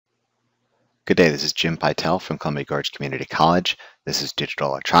Good day, this is Jim Pytel from Columbia Gorge Community College. This is Digital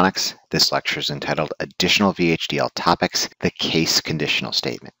Electronics. This lecture is entitled Additional VHDL Topics, the Case Conditional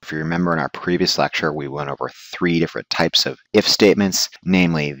Statement. If you remember in our previous lecture, we went over 3 different types of if statements,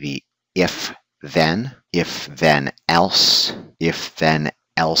 namely the if then else, if then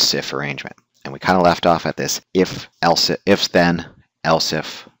else if arrangement. And we kind of left off at this if then else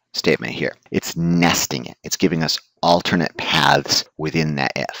if statement here. It's nesting it. It's giving us alternate paths within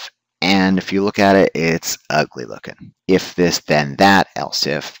that if. And if you look at it, it's ugly looking. If this, then that, else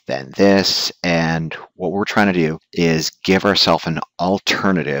if, then this. And what we're trying to do is give ourselves an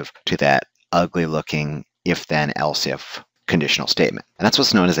alternative to that ugly looking if then, else if conditional statement. And that's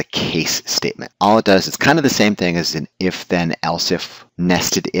what's known as a case statement. All it does is kind of the same thing as an if then, else if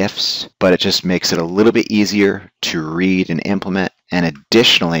nested ifs, but it just makes it a little bit easier to read and implement. And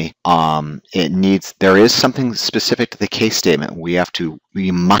additionally, there is something specific to the case statement.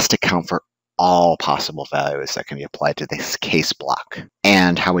 We must account for all possible values that can be applied to this case block.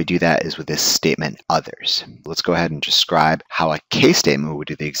 And how we do that is with this statement others. Let's go ahead and describe how a case statement would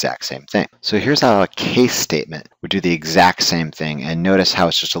do the exact same thing. So here's how a case statement would do the exact same thing. And notice how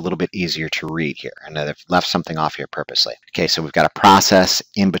it's just a little bit easier to read here. And I've left something off here purposely. Okay, so we've got a process.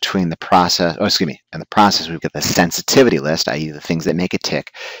 In between the process, in the process we've got the sensitivity list, i.e. the things that make it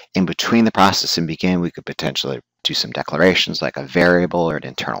tick. In between the process and begin, we could potentially do some declarations like a variable or an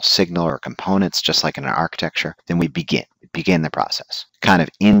internal signal or components, just like in an architecture. Then we begin the process. Kind of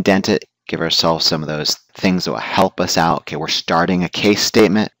indent it, give ourselves some of those things that will help us out. Okay, we're starting a case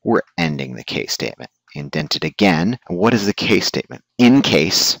statement, we're ending the case statement. Indent it again. What is the case statement? In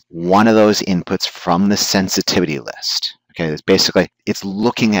case one of those inputs from the sensitivity list. Okay, it's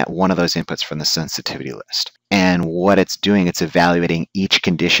looking at one of those inputs from the sensitivity list. And what it's doing, it's evaluating each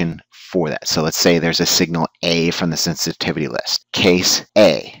condition for that. So let's say there's a signal A from the sensitivity list. Case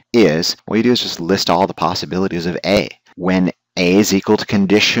A is, what you do is just list all the possibilities of A. When A is equal to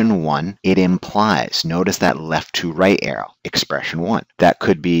condition 1, it implies, notice that left to right arrow, expression 1. That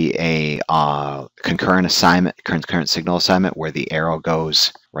could be a concurrent signal assignment where the arrow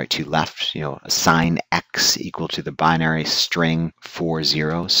goes right to left, assign X equal to the binary string 4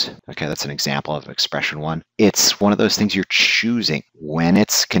 zeros. Okay, that's an example of expression 1. It's one of those things you're choosing. When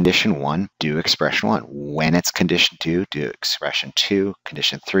it's condition 1, do expression 1. When it's condition 2, do expression 2,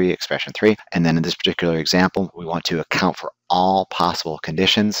 condition 3, expression 3. And then in this particular example, we want to account for all possible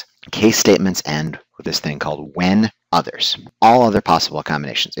conditions. Case statements end with this thing called when others. All other possible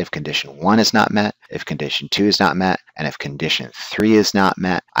combinations. If condition 1 is not met, if condition 2 is not met, and if condition 3 is not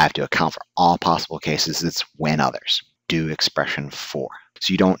met, I have to account for all possible cases. It's when others. Do expression 4.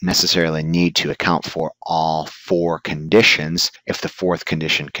 So you don't necessarily need to account for all 4 conditions if the 4th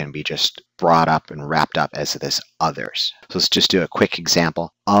condition can be just brought up and wrapped up as this others. So let's just do a quick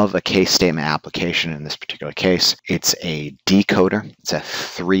example of a case statement application. In this particular case, it's a decoder. It's a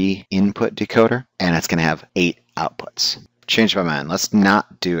 3-input decoder, and it's going to have 8 outputs. Change my mind. Let's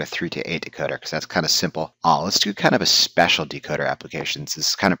not do a 3 to 8 decoder because that's kind of simple. Let's do kind of a special decoder application. This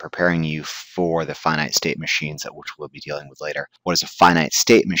is kind of preparing you for the finite state machines which we'll be dealing with later. What is a finite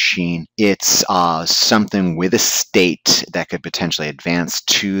state machine? It's something with a state that could potentially advance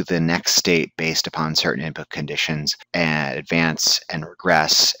to the next state based upon certain input conditions and advance and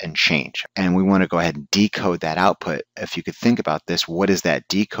regress and change. And we want to go ahead and decode that output. If you could think about this, what is that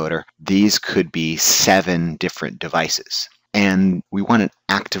decoder? These could be 7 different devices. And we want an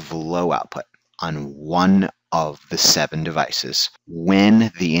active low output on one of the 7 devices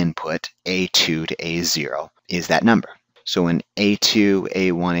when the input A2 to A0 is that number. So when A2,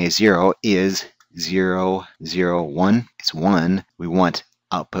 A1, A0 is 0, 0, 1, it's 1, we want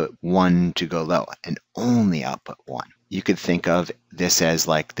output 1 to go low and only output 1. You could think of this as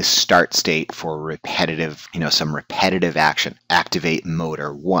like the start state for repetitive, some repetitive action. Activate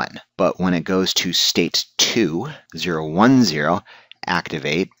motor 1. But when it goes to state 2, 0, 1, 0,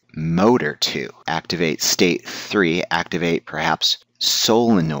 activate motor 2. Activate state 3, activate perhaps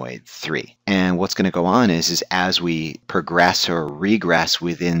solenoid 3. And what's going to go on is as we progress or regress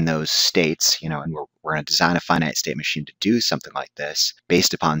within those states, and we're going to design a finite state machine to do something like this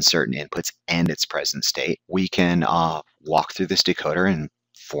based upon certain inputs and its present state, we can walk through this decoder and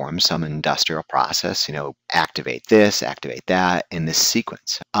form some industrial process, activate this, activate that in this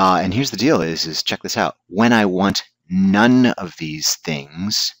sequence. And here's the deal is check this out. When I want none of these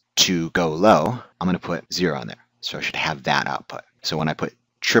things to go low, I'm going to put 0 on there. So I should have that output. So when I put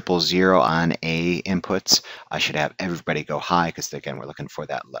 000 on A inputs, I should have everybody go high because again, we're looking for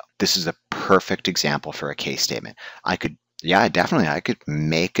that low. This is a perfect example for a case statement. I could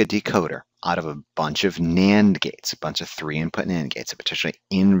make a decoder out of a bunch of NAND gates, a bunch of 3-input NAND gates, and potentially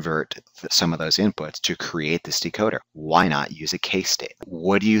invert some of those inputs to create this decoder. Why not use a case statement?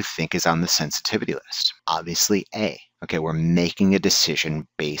 What do you think is on the sensitivity list? Obviously A. Okay, we're making a decision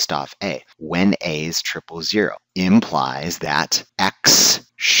based off A. When A is 000, implies that X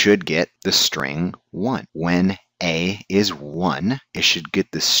should get the string 1. When A is 1, it should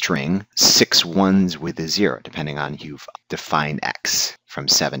get the string 6 ones with a 0, depending on you've defined X from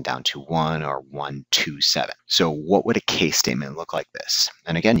 7 down to 1 or 1 to 7. So what would a case statement look like this?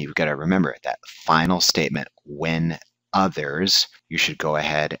 And again, you've got to remember that final statement, when others, you should go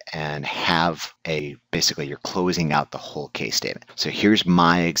ahead and have basically you're closing out the whole case statement. So here's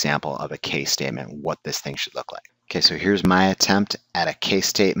my example of a case statement, what this thing should look like. Okay, so here's my attempt at a case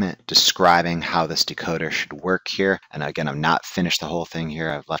statement describing how this decoder should work here. And again, I've not finished the whole thing here.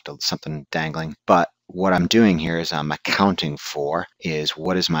 I've left something dangling. But what I'm doing here is I'm accounting for is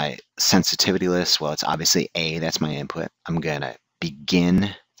what is my sensitivity list? Well, it's obviously A, that's my input. I'm going to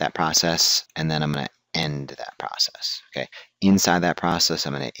begin that process, and then I'm going to end that process. Okay, inside that process,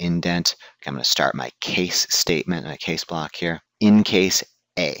 I'm going to indent. Okay, I'm going to start my case statement and a case block here. In case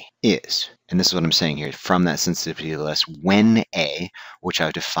A is, and this is what I'm saying here, from that sensitivity list, when A, which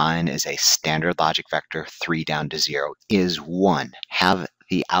I've defined as a standard logic vector 3 down to 0, is 1, have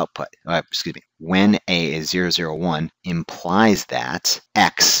the output, when A is 001, implies that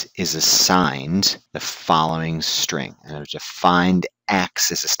X is assigned the following string. And I've defined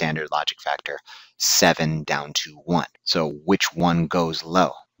X as a standard logic vector 7 down to 1. So which one goes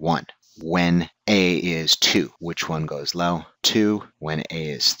low? 1. When A is 2, which one goes low? 2. When A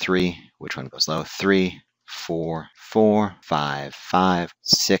is 3, which one goes low? 3. 4, 4, 5, 5,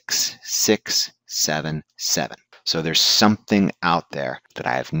 6, 6, 7, 7. So there's something out there that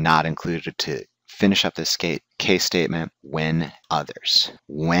I have not included to finish up this case statement, when others.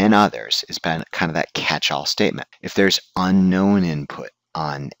 When others is kind of that catch-all statement. If there's unknown input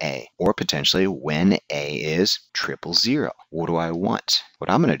on A, or potentially when A is 000, what do I want?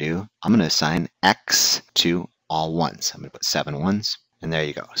 What I'm going to do, I'm going to assign X to all ones. I'm going to put 7 ones. And there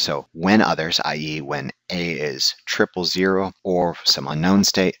you go. So when others, i.e. when A is 000 or some unknown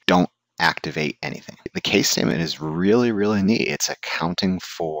state, don't activate anything. The case statement is really, really neat. It's accounting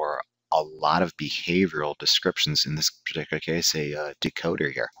for a lot of behavioral descriptions. In this particular case, a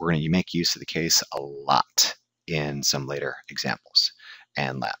decoder here. We're going to make use of the case a lot in some later examples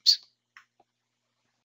and labs.